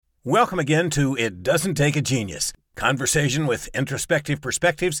Welcome again to It Doesn't Take a Genius, conversation with introspective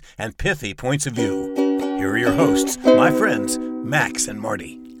perspectives and pithy points of view. Here are your hosts, my friends, Max and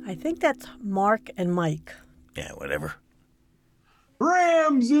Marty. I think that's Mark and Mike. Yeah, whatever.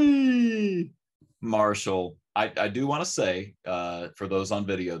 Ramsey! Marshall, I do want to say, for those on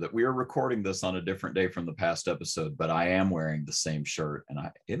video, that we are recording this on a different day from the past episode, but I am wearing the same shirt, and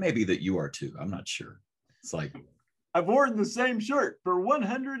it may be that you are too. I'm not sure. It's like... I've worn the same shirt for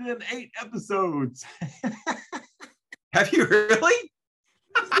 108 episodes. Have you really?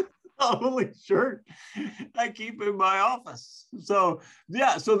 The only shirt I keep in my office. So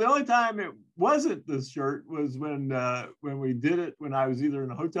yeah, so the only time it wasn't this shirt was when we did it when I was either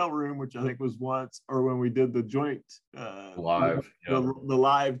in a hotel room, which I think was once, or when we did the joint live, the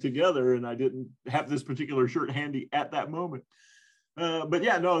live together, and I didn't have this particular shirt handy at that moment. But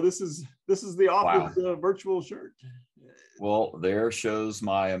yeah, no, this is the office virtual shirt. Well, there shows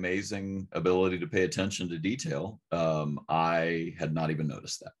my amazing ability to pay attention to detail. I had not even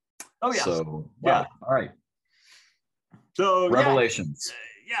noticed that. Oh yeah. So wow. All right. So revelations.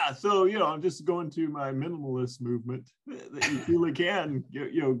 Yeah. So I'm just going to my minimalist movement that you truly can.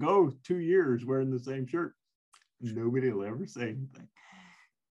 Go 2 years wearing the same shirt. Nobody will ever say anything.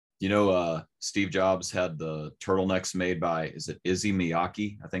 Steve Jobs had the turtlenecks made by, is it Izzy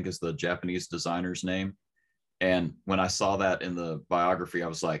Miyake? I think is the Japanese designer's name. And when I saw that in the biography, I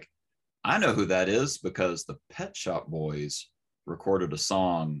was like, I know who that is, because the Pet Shop Boys recorded a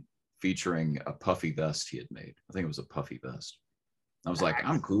song featuring a puffy vest he had made. I think it was a puffy vest. I was like,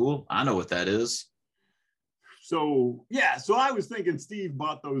 I'm cool. I know what that is. So, yeah. So I was thinking Steve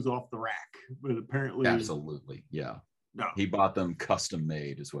bought those off the rack, but apparently. Absolutely. Yeah. No. He bought them custom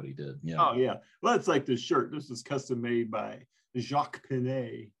made is what he did. Yeah. Oh, yeah. Well, it's like this shirt. This is custom made by Jacques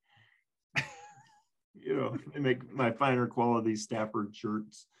Penet. They make my finer quality Stafford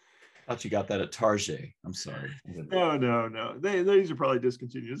shirts. I thought you got that at Target. I'm sorry. No. These are probably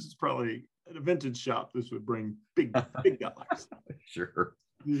discontinued. This is probably at a vintage shop. This would bring big dollars. Sure.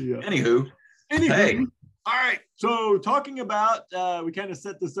 Yeah. Anywho. Hey. All right. So talking about, we kind of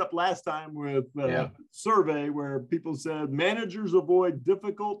set this up last time with survey where people said managers avoid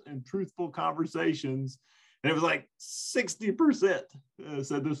difficult and truthful conversations. And it was like 60%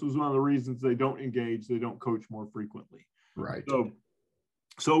 said this was one of the reasons they don't engage, they don't coach more frequently. Right.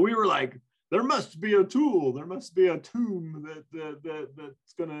 So we were like, there must be a tool, there must be a tomb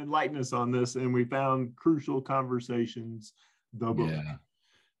that's going to enlighten us on this. And we found Crucial Conversations, the book.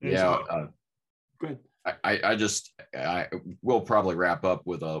 Yeah. Go ahead. I will probably wrap up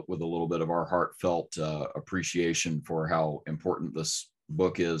with a little bit of our heartfelt appreciation for how important this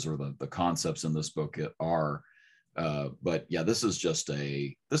book is, or the concepts in this book are. But yeah, this is just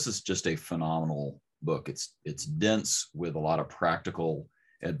a phenomenal book. It's dense with a lot of practical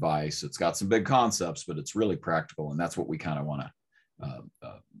advice. It's got some big concepts, but it's really practical, and that's what we kind of want to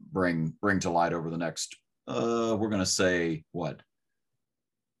bring to light over the next. We're going to say what.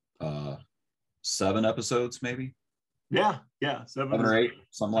 7 episodes, maybe. Yeah, 7 or 8,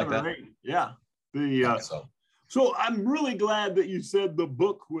 something like that. 8. Yeah. So I'm really glad that you said the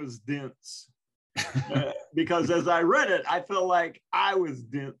book was dense, because as I read it, I felt like I was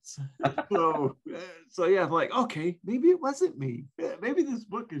dense. So yeah, I'm like, okay, maybe it wasn't me. Maybe this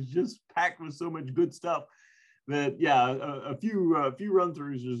book is just packed with so much good stuff that a few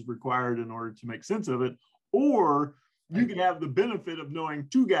run-throughs is required in order to make sense of it, or you can have the benefit of knowing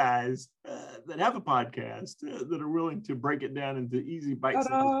 2 guys that have a podcast that are willing to break it down into easy bite-sized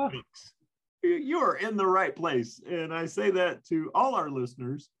chunks. You're in the right place. And I say that to all our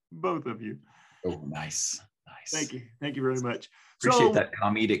listeners, both of you. Oh, nice. Thank you. Thank you very much. Appreciate that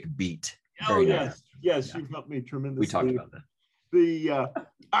comedic beat. Very nice. Yes, you've helped me tremendously. We talked about that.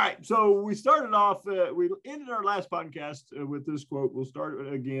 All right. So we started off, we ended our last podcast with this quote. We'll start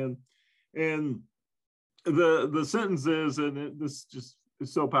again. And the sentence is, this just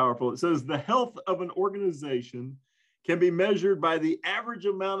is so powerful. It says, the health of an organization can be measured by the average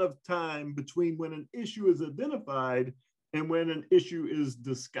amount of time between when an issue is identified and when an issue is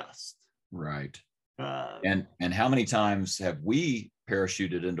discussed. Right. And how many times have we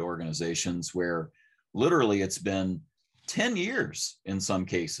parachuted into organizations where literally it's been 10 years in some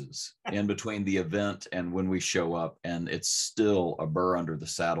cases in between the event and when we show up, and it's still a burr under the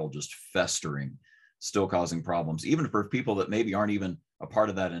saddle, just festering, still causing problems, even for people that maybe aren't even a part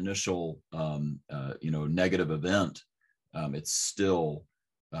of that initial, negative event. It's still,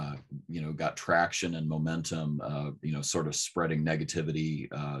 got traction and momentum, sort of spreading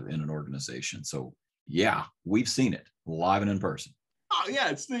negativity in an organization. So yeah, we've seen it live and in person. Oh yeah,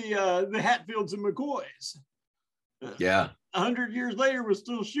 it's the Hatfields and McCoys. Yeah. 100 years later, we're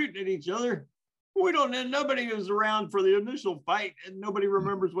still shooting at each other. We don't know. Nobody was around for the initial fight, and nobody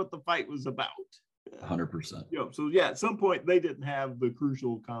remembers what the fight was about. 100%. So yeah, at some point they didn't have the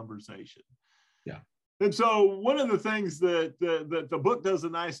crucial conversation. Yeah. And so one of the things that the book does a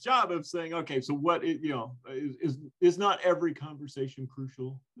nice job of saying, okay, so what is not every conversation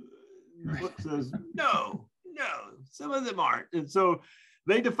crucial? The book says no, some of them aren't. And so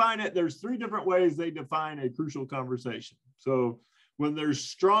they define it. There's 3 different ways they define a crucial conversation. So when there's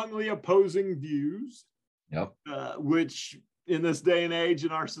strongly opposing views, which in this day and age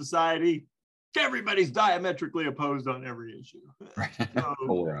in our society, everybody's diametrically opposed on every issue.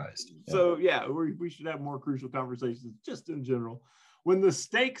 Polarized. So yeah, we should have more crucial conversations just in general. When the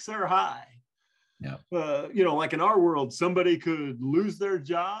stakes are high, like in our world, somebody could lose their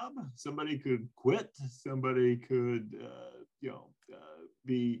job, somebody could quit, somebody could,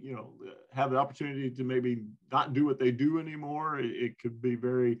 have the opportunity to maybe not do what they do anymore. It could be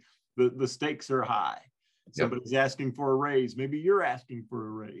the stakes are high. Somebody's asking for a raise. Maybe you're asking for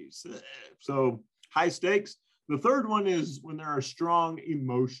a raise. So high stakes. The third one is when there are strong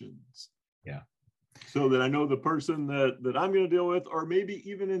emotions. Yeah. So that I know the person that I'm going to deal with, or maybe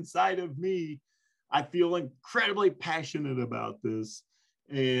even inside of me, I feel incredibly passionate about this.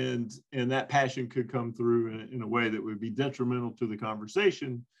 And that passion could come through in a way that would be detrimental to the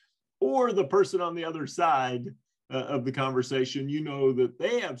conversation, or the person on the other side of the conversation, that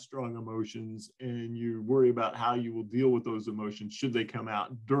they have strong emotions, and you worry about how you will deal with those emotions should they come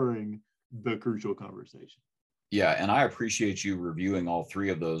out during the crucial conversation. Yeah, and I appreciate you reviewing all 3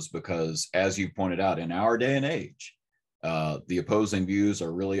 of those, because as you pointed out, in our day and age, the opposing views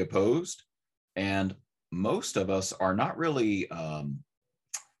are really opposed, and most of us are not really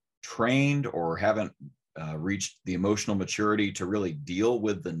trained or haven't reached the emotional maturity to really deal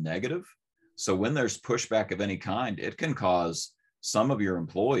with the negative. So when there's pushback of any kind, it can cause some of your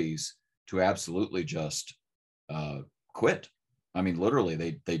employees to absolutely just quit. I mean,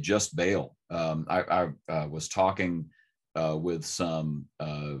 literally, they just bail. I was talking with some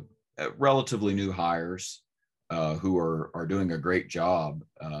relatively new hires who are doing a great job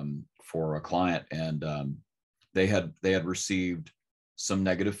for a client, and they had received some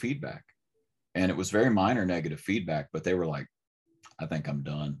negative feedback, and it was very minor negative feedback, but they were like, I think I'm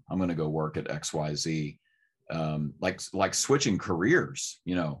done. I'm going to go work at XYZ. Like switching careers,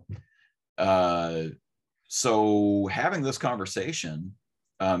 So having this conversation,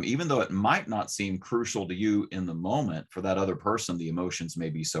 even though it might not seem crucial to you in the moment, for that other person, the emotions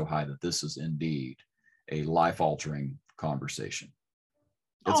may be so high that this is indeed a life-altering conversation.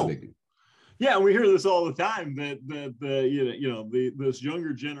 It's a big deal. Yeah, we hear this all the time, that this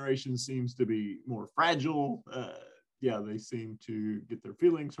younger generation seems to be more fragile. They seem to get their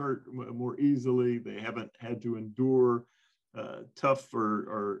feelings hurt more easily. They haven't had to endure tough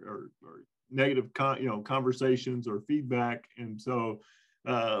or negative conversations or feedback. And so,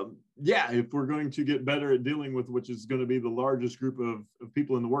 if we're going to get better at dealing with, which is going to be the largest group of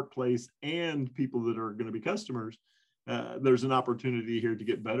people in the workplace and people that are going to be customers, there's an opportunity here to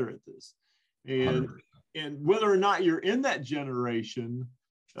get better at this. And whether or not you're in that generation,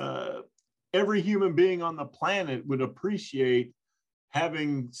 every human being on the planet would appreciate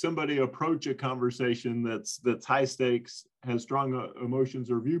having somebody approach a conversation that's high stakes, has strong emotions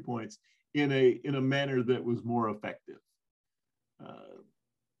or viewpoints in a manner that was more effective.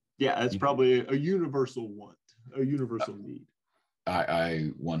 That's probably a universal want, a universal need.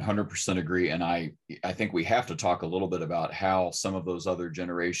 I 100% agree. And I think we have to talk a little bit about how some of those other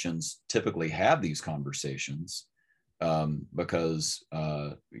generations typically have these conversations, because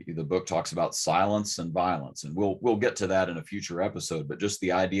the book talks about silence and violence, and we'll get to that in a future episode. But just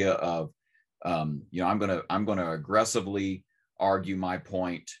the idea of, I'm going to aggressively argue my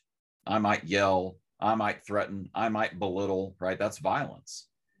point. I might yell, I might threaten, I might belittle, right? That's violence.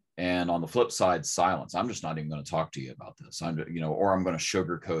 And on the flip side, silence. I'm just not even going to talk to you about this. Or I'm going to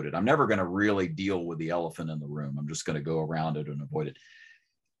sugarcoat it. I'm never going to really deal with the elephant in the room. I'm just going to go around it and avoid it.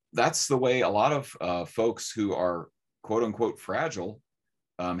 That's the way a lot of folks who are quote unquote fragile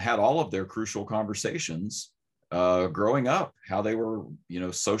had all of their crucial conversations growing up, how they were,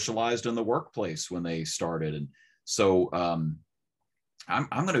 socialized in the workplace when they started. And so I'm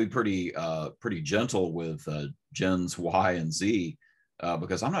going to be pretty gentle with Gens Y and Z,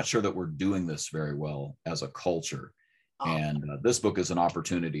 because I'm not sure that we're doing this very well as a culture. And this book is an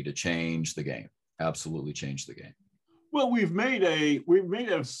opportunity to change the game. Absolutely change the game. Well, we've made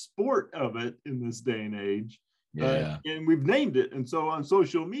a sport of it in this day and age. Yeah. And we've named it. And so on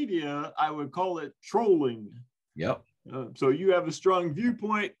social media, I would call it trolling. Yep. So you have a strong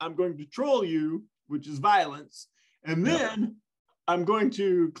viewpoint. I'm going to troll you, which is violence. And then I'm going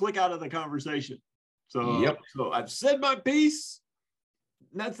to click out of the conversation. So, so I've said my piece,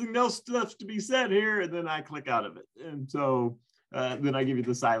 nothing else left to be said here, and then I click out of it. And so then I give you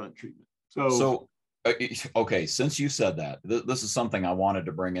the silent treatment. So okay, since you said that, this is something I wanted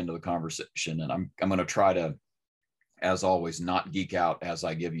to bring into the conversation, and I'm going to try to, as always, not geek out as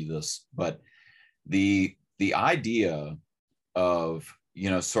I give you this, but the idea of,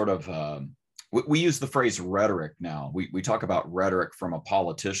 sort of, we use the phrase rhetoric now. We talk about rhetoric from a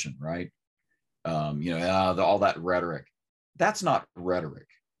politician, right? All that rhetoric. That's not rhetoric.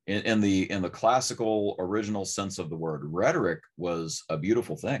 In the classical original sense of the word, rhetoric was a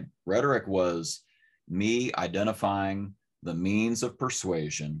beautiful thing. Rhetoric was me identifying the means of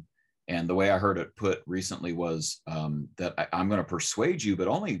persuasion. And the way I heard it put recently was that I'm going to persuade you, but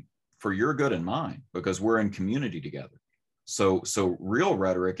only for your good and mine, because we're in community together. So real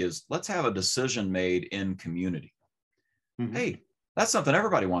rhetoric is, let's have a decision made in community. Mm-hmm. Hey, that's something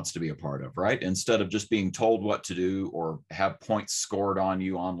everybody wants to be a part of, right? Instead of just being told what to do or have points scored on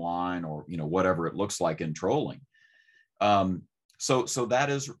you online or, whatever it looks like in trolling. So that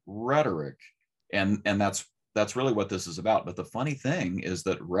is rhetoric. And that's really what this is about. But the funny thing is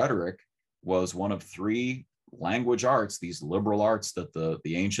that rhetoric was one of three language arts, these liberal arts that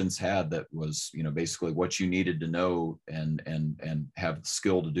the ancients had, that was, basically what you needed to know and have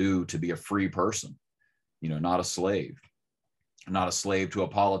skill to do to be a free person, not a slave to a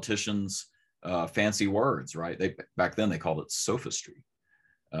politician's fancy words, right? Back then they called it sophistry.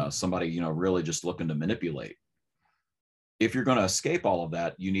 Somebody, really just looking to manipulate. If you're going to escape all of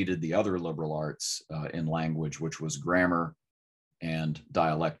that, you needed the other liberal arts in language, which was grammar and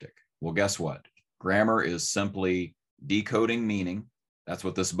dialectic. Well, guess what? Grammar is simply decoding meaning. That's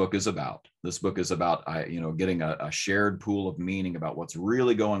what this book is about. This book is about, getting a shared pool of meaning about what's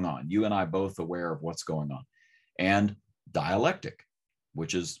really going on. You and I both aware of what's going on. And dialectic,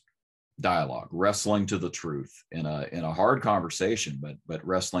 which is dialogue, wrestling to the truth in a hard conversation, but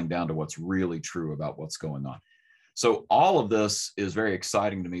wrestling down to what's really true about what's going on. So all of this is very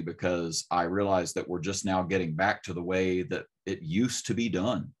exciting to me because I realize that we're just now getting back to the way that it used to be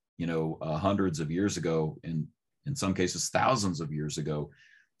done, hundreds of years ago, in some cases, thousands of years ago.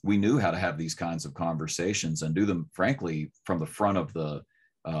 We knew how to have these kinds of conversations and do them, frankly, from the front of the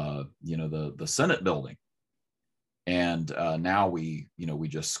Senate building. And now we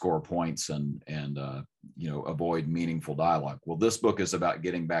just score points and avoid meaningful dialogue. Well, this book is about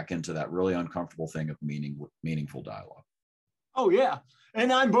getting back into that really uncomfortable thing of meaningful dialogue. Oh yeah,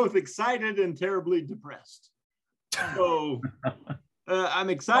 and I'm both excited and terribly depressed. So I'm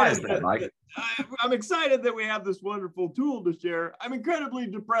excited. Why is that, Mike? I'm excited that we have this wonderful tool to share. I'm incredibly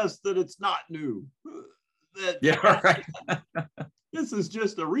depressed that it's not new. Right. This is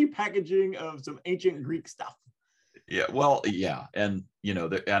just a repackaging of some ancient Greek stuff. Yeah, well, yeah, and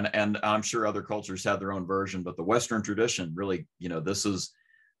and I'm sure other cultures have their own version, but the Western tradition really, this is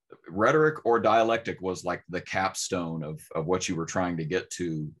rhetoric or dialectic was like the capstone of what you were trying to get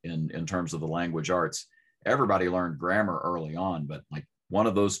to in terms of the language arts. Everybody learned grammar early on, but like one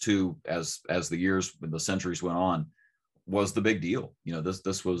of those two, as the years, the centuries went on, was the big deal.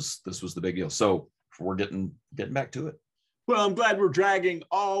 This was the big deal. So we're getting back to it. Well, I'm glad we're dragging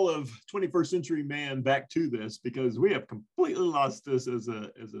all of 21st century man back to this, because we have completely lost this as a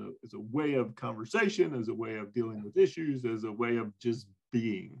way of conversation, as a way of dealing with issues, as a way of just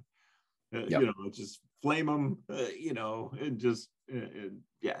being. Just flame them. It's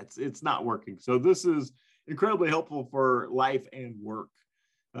not working. So this is incredibly helpful for life and work.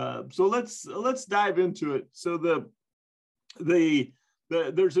 So let's dive into it. So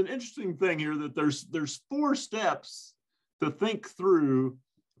there's an interesting thing here that there's 4 steps to think through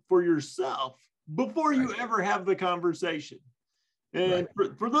for yourself before you ever have the conversation. And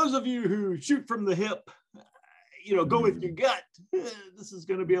for those of you who shoot from the hip, go with your gut, this is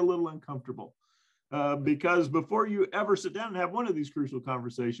going to be a little uncomfortable because before you ever sit down and have one of these crucial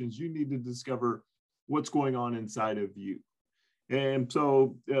conversations, you need to discover what's going on inside of you. And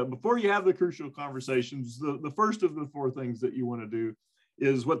so before you have the crucial conversations, the first of the 4 things that you want to do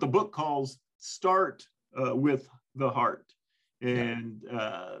is what the book calls start with the heart. And,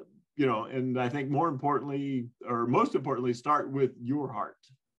 and I think most importantly, start with your heart.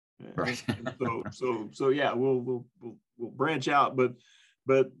 Right. So yeah, we'll branch out,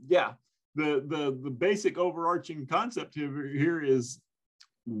 but yeah, the basic overarching concept here is,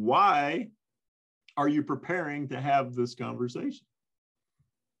 why are you preparing to have this conversation?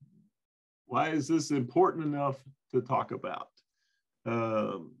 Why is this important enough to talk about?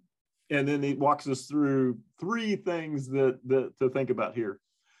 And then he walks us through 3 things that to think about here.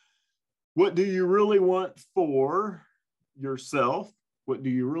 What do you really want for yourself? What do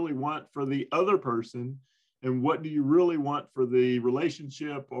you really want for the other person? And what do you really want for the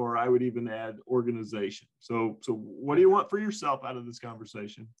relationship, or I would even add organization? So what do you want for yourself out of this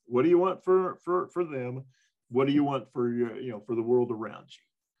conversation? What do you want for them? What do you want for your, for the world around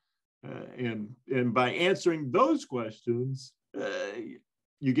you? And by answering those questions,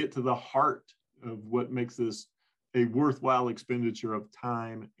 you get to the heart of what makes this a worthwhile expenditure of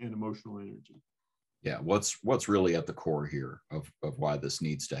time and emotional energy. Yeah, what's really at the core here of why this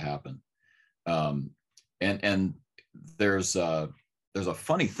needs to happen. And there's a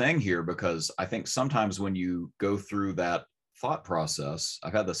funny thing here, because I think sometimes when you go through that thought process,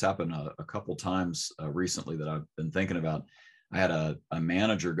 I've had this happen a couple times recently that I've been thinking about. I had a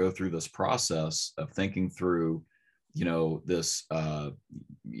manager go through this process of thinking through, this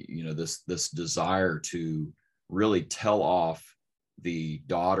desire to really tell off the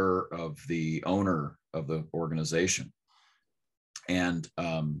daughter of the owner of the organization. And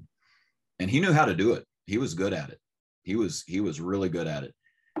he knew how to do it. He was good at it. He was really good at it.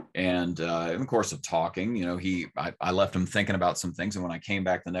 And in the course of talking, I left him thinking about some things. And when I came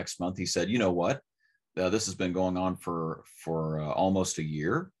back the next month, he said, you know what, this has been going on for almost a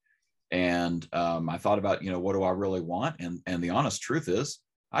year. And I thought about, what do I really want? And the honest truth is,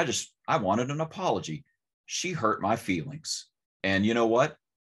 I wanted an apology. She hurt my feelings. And you know what?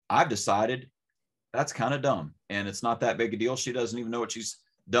 I've decided that's kind of dumb, and it's not that big a deal. She doesn't even know what she's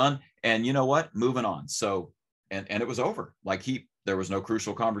done. And you know what? Moving on. So, and it was over. Like there was no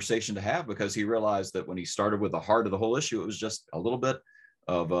crucial conversation to have, because he realized that when he started with the heart of the whole issue, it was just a little bit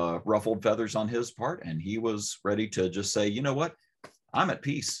of ruffled feathers on his part. And he was ready to just say, you know what? I'm at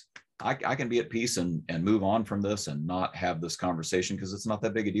peace. I can be at peace and move on from this and not have this conversation, because it's not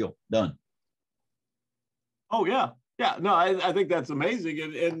that big a deal. Done. Oh yeah. Yeah, no, I think that's amazing.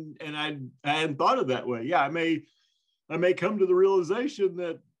 And I hadn't thought of that way. Yeah, I may come to the realization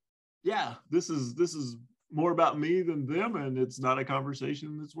that, yeah, this is more about me than them, and it's not a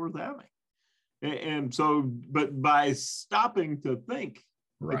conversation that's worth having. And so, but by stopping to think,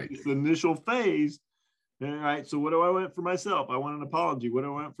 right, like this initial phase, all right, so what do I want for myself? I want an apology. What do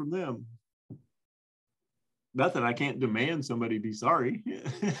I want from them? Nothing. I can't demand somebody be sorry.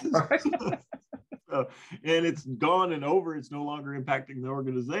 Right. And it's gone and over. It's no longer impacting the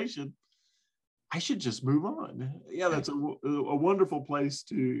organization. I should just move on. Yeah, that's a wonderful place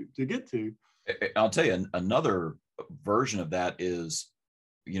to get to. I'll tell you another version of that is,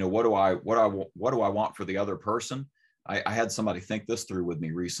 what do I want for the other person? I had somebody think this through with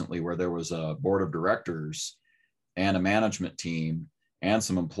me recently, where there was a board of directors and a management team and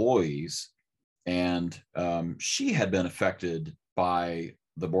some employees, and she had been affected by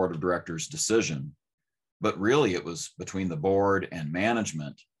the board of directors' decision. But really, it was between the board and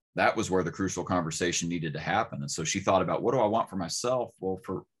management. That was where the crucial conversation needed to happen. And so she thought about, what do I want for myself? Well,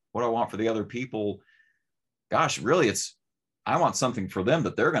 for what do I want for the other people? Gosh, really, I want something for them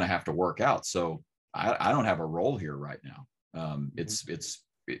that they're going to have to work out. So I don't have a role here right now.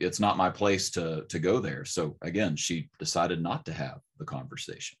 It's not my place to go there. So again, she decided not to have the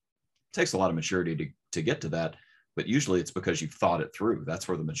conversation. It takes a lot of maturity to get to that, but usually it's because you've thought it through. That's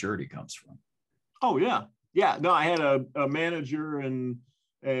where the maturity comes from. Oh yeah. Yeah. No, I had a manager and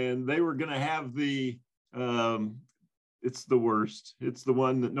they were going to have it's the worst. It's the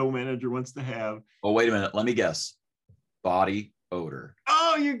one that no manager wants to have. Oh, wait a minute. Let me guess. Body odor.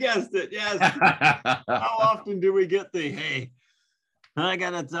 Oh, you guessed it. Yes. How often do we get hey, I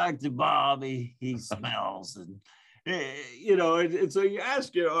got to talk to Bobby. He smells. And, and so you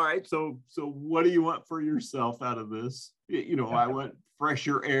ask, all right, so what do you want for yourself out of this? I want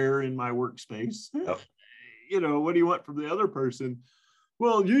fresher air in my workspace. Oh. What do you want from the other person?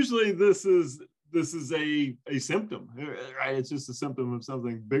 Well, usually this is a symptom, right? It's just a symptom of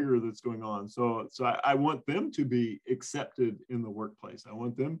something bigger that's going on. So I want them to be accepted in the workplace. I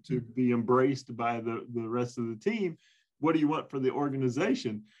want them to be embraced by the rest of the team. What do you want for the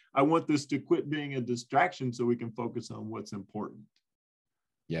organization? I want this to quit being a distraction so we can focus on what's important.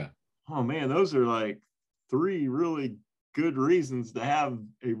 Yeah. Oh man, those are like 3 really good reasons to have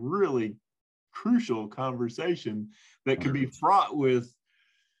a really crucial conversation that could be fraught with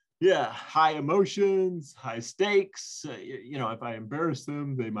high emotions, high stakes. If I embarrass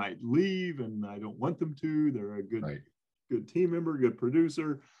them, they might leave, and I don't want them to. They're a good team member, good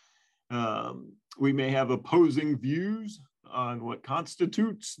producer. We may have opposing views on what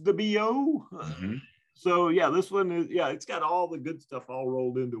constitutes the BO. Mm-hmm. So this one is, it's got all the good stuff all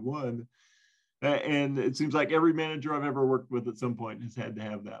rolled into one. And it seems like every manager I've ever worked with at some point has had to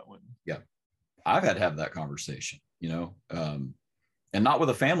have that one. Yeah. I've had to have that conversation, And not with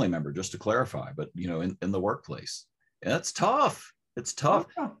a family member, just to clarify, but in the workplace. And it's tough. It's tough.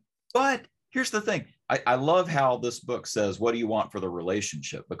 But here's the thing. I love how this book says, what do you want for the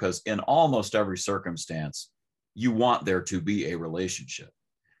relationship? Because in almost every circumstance, you want there to be a relationship.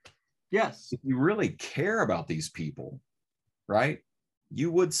 Yes. If you really care about these people, right, you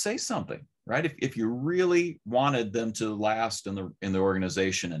would say something, right? If you really wanted them to last in the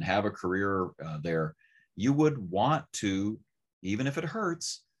organization and have a career there, you would want to, even if it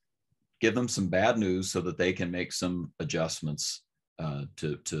hurts, give them some bad news so that they can make some adjustments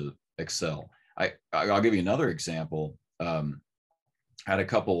to excel. I'll give you another example. I had a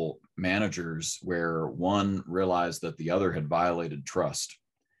couple managers where one realized that the other had violated trust.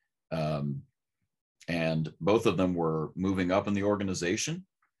 And both of them were moving up in the organization,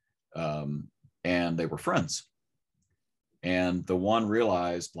 and they were friends. And the one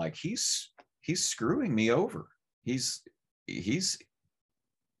realized, like, he's screwing me over. This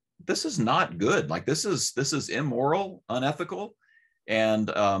is not good. Like, this is immoral, unethical,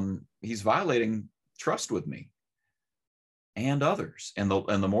 and he's violating trust with me and others. And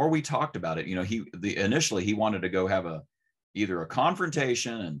the more we talked about it, initially he wanted to go have either a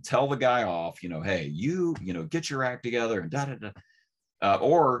confrontation and tell the guy off, hey, get your act together and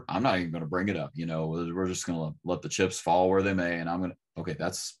or I'm not even going to bring it up. We're just going to let the chips fall where they may. And okay,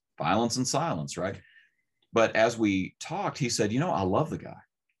 that's violence and silence, right? But as we talked, he said, I love the guy.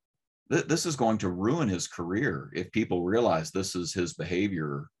 This is going to ruin his career if people realize this is his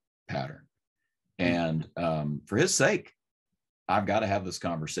behavior pattern. And for his sake, I've got to have this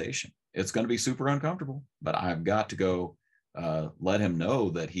conversation. It's going to be super uncomfortable, but I've got to go let him know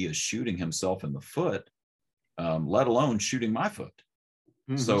that he is shooting himself in the foot, let alone shooting my foot.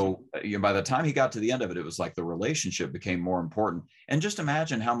 Mm-hmm. So by the time he got to the end of it, it was like the relationship became more important. And just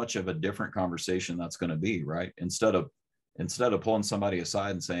imagine how much of a different conversation that's going to be, right? Instead of pulling somebody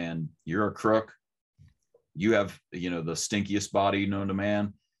aside and saying, you're a crook, you have, the stinkiest body known to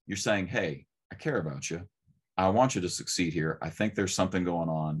man, you're saying, hey, I care about you. I want you to succeed here. I think there's something going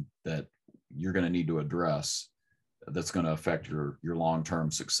on that you're going to need to address that's going to affect your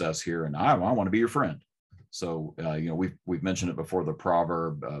long-term success here. And I want to be your friend. So, we've mentioned it before, the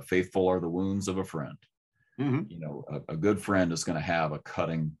proverb, faithful are the wounds of a friend. Mm-hmm. A good friend is going to have a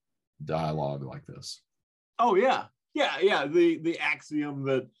cutting dialogue like this. Oh, yeah. Yeah. The axiom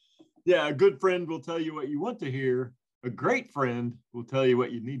that, a good friend will tell you what you want to hear. A great friend will tell you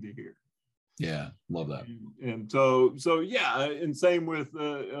what you need to hear. Yeah, love that. And so yeah, and same with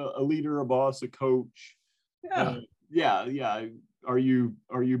a leader, a boss, a coach. Yeah. Are you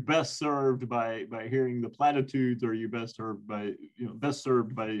best served by hearing the platitudes, or are you best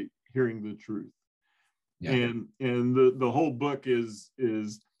served by hearing the truth? Yeah. And the whole book is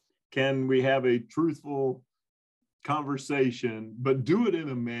can we have a truthful conversation, but do it in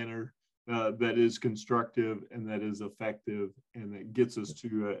a manner that is constructive and that is effective and that gets us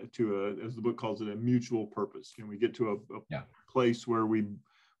to a, as the book calls it, a mutual purpose. Can we get to a place where we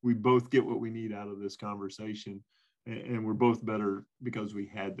both get what we need out of this conversation, and we're both better because we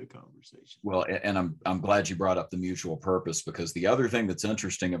had the conversation? Well, and I'm glad you brought up the mutual purpose, because the other thing that's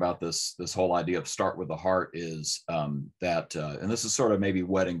interesting about this whole idea of start with the heart is that, and this is sort of maybe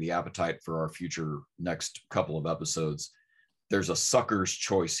whetting the appetite for our future next couple of episodes, there's a sucker's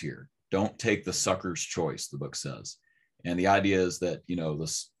choice here. Don't take the sucker's choice, the book says. And the idea is that,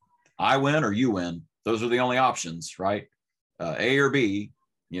 this I win or you win, those are the only options, right? A or B,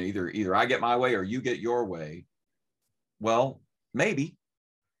 either I get my way or you get your way. Well, maybe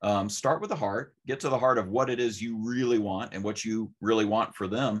start with the heart, get to the heart of what it is you really want and what you really want for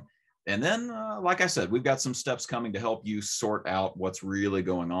them. And then, like I said, we've got some steps coming to help you sort out what's really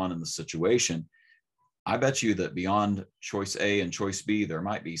going on in the situation. I bet you that beyond choice A and choice B, there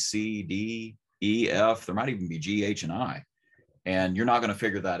might be C, D, E, F, there might even be G, H, and I. And you're not going to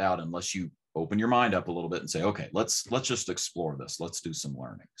figure that out unless you open your mind up a little bit and say, okay, let's just explore this. Let's do some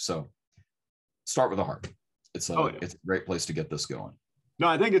learning. So start with the heart. It's a great place to get this going. No,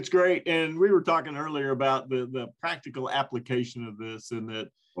 I think it's great. And we were talking earlier about the practical application of this, and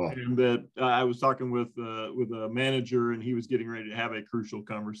that I was talking with a manager, and he was getting ready to have a crucial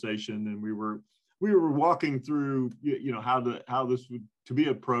conversation, and we were walking through how this would to be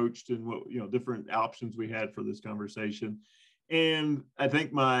approached and what different options we had for this conversation. And I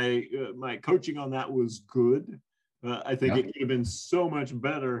think my coaching on that was good. I think it could have been so much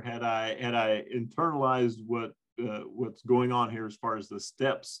better had I internalized what's going on here as far as the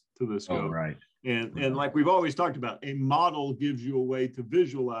steps to this go. Right. And like we've always talked about, a model gives you a way to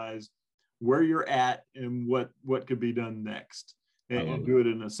visualize where you're at and what could be done next. and do it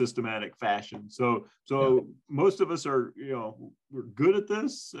in a systematic fashion. So most of us are, we're good at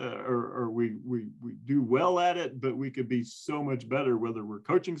this, or we do well at it, but we could be so much better, whether we're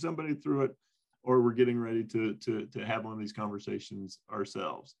coaching somebody through it or we're getting ready to have one of these conversations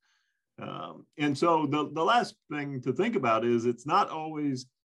ourselves. And so the last thing to think about is it's not always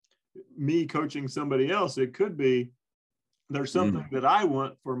me coaching somebody else. It could be there's something that I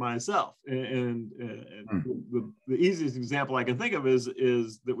want for myself. And the easiest example I can think of is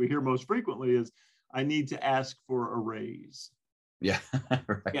that we hear most frequently is I need to ask for a raise. Yeah.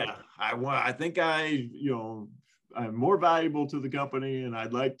 Right. Yeah. I think I'm more valuable to the company and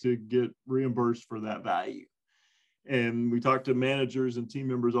I'd like to get reimbursed for that value. And we talk to managers and team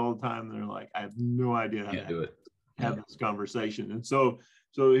members all the time. And they're like, I have no idea how to have this conversation. And so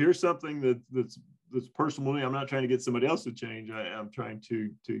here's something that's personal to me. I'm not trying to get somebody else to change. I'm trying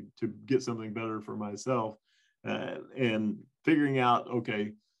to get something better for myself, and figuring out,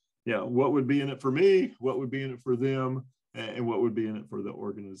 okay, what would be in it for me, what would be in it for them, and what would be in it for the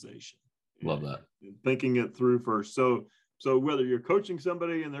organization. Love that. And thinking it through first. So whether you're coaching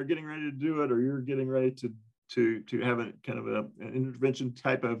somebody and they're getting ready to do it, or you're getting ready to have a kind of an intervention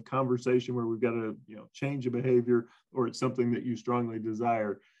type of conversation where we've got to change a behavior, or it's something that you strongly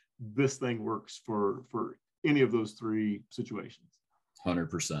desire, this thing works for any of those three situations.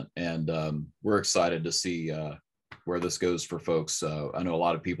 100%. And we're excited to see where this goes for folks. I know a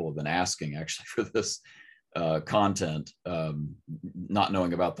lot of people have been asking actually for this content, not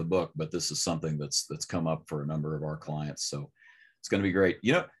knowing about the book, but this is something that's come up for a number of our clients. So it's going to be great.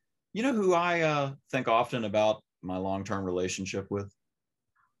 You know who I think often about my long-term relationship with?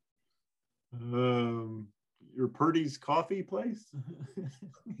 Your Purdy's coffee place?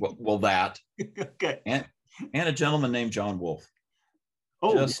 well, that. Okay. And a gentleman named John Wolfe.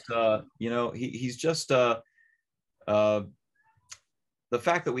 Oh, just he's just the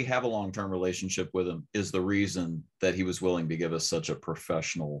fact that we have a long-term relationship with him is the reason that he was willing to give us such a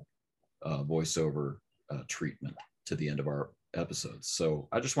professional voiceover treatment to the end of our episodes. So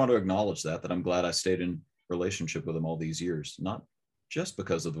I just want to acknowledge that I'm glad I stayed in relationship with him all these years, not just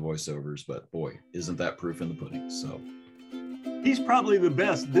because of the voiceovers, but boy, isn't that proof in the pudding. So he's probably the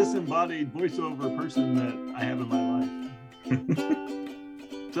best disembodied voiceover person that I have in my life.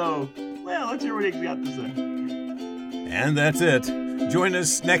 So, let's hear what he's got to say. And that's it. Join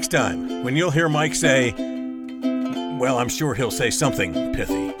us next time when you'll hear Mike say, well, I'm sure he'll say something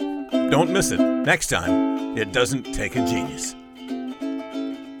pithy. Don't miss it. Next time, it doesn't take a genius.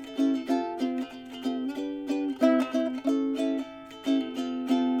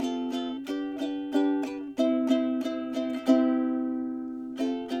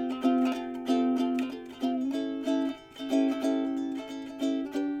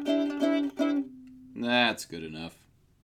 That's good enough.